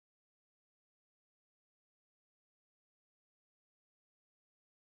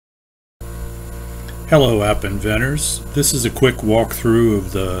Hello App Inventors. This is a quick walkthrough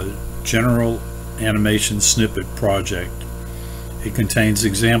of the General Animation Snippet project. It contains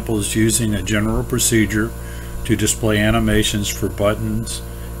examples using a general procedure to display animations for buttons,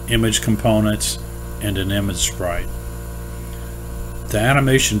 image components, and an image sprite. The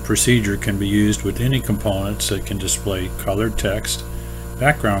animation procedure can be used with any components that can display colored text,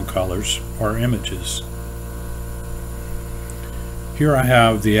 background colors, or images. Here I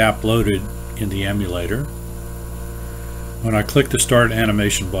have the app loaded in the emulator. When I click the Start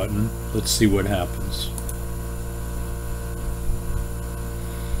Animation button, let's see what happens.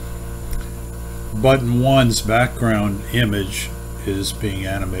 Button 1's background image is being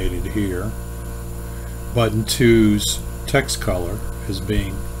animated here. Button 2's text color is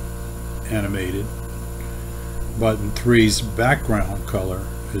being animated. Button 3's background color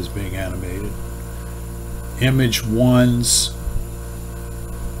is being animated. Image 1's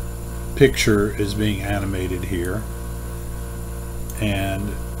picture is being animated here,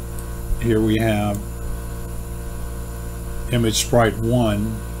 and here we have image sprite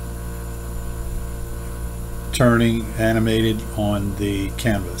 1 turning animated on the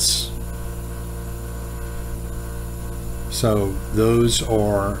canvas. So those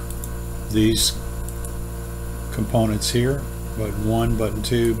are these components here: button 1, button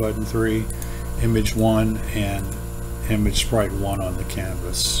 2, button 3, image 1, and image sprite 1 on the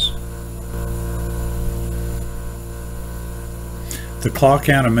canvas. The clock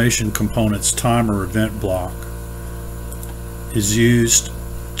animation component's timer event block is used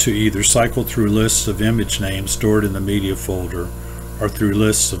to either cycle through lists of image names stored in the media folder or through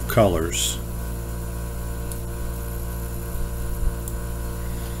lists of colors.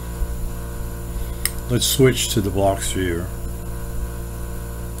 Let's switch to the blocks viewer.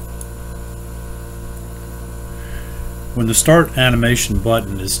 When the Start Animation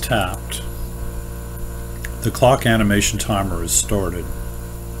button is tapped, the clock animation timer is started.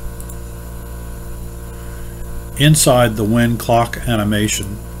 Inside the When Clock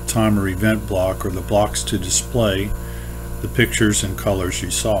Animation timer event block are the blocks to display the pictures and colors you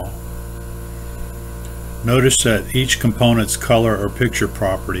saw. Notice that each component's color or picture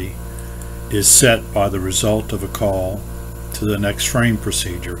property is set by the result of a call to the NextFrame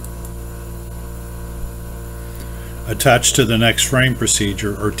procedure. Attached to the NextFrame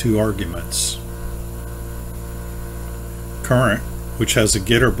procedure are two arguments: current, which has a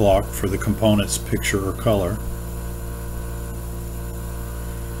getter block for the component's picture or color,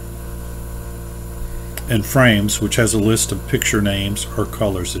 and frames, which has a list of picture names or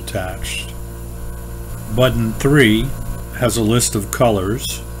colors attached. Button 3 has a list of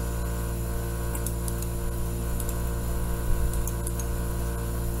colors,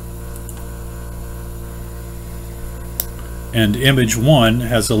 and image 1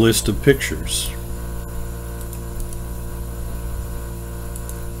 has a list of pictures.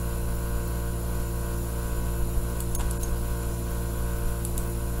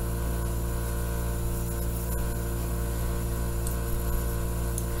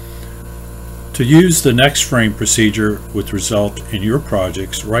 To use the NextFrame procedure with result in your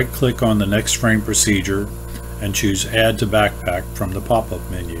projects, right-click on the NextFrame procedure and choose Add to Backpack from the pop-up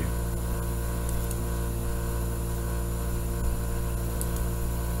menu.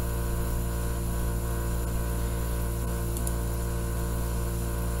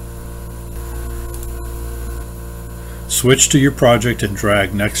 Switch to your project and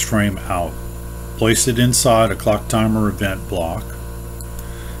drag NextFrame out. Place it inside a clock timer event block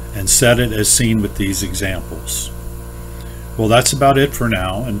and set it as seen with these examples. Well, that's about it for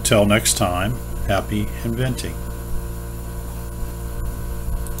now. Until next time, happy inventing.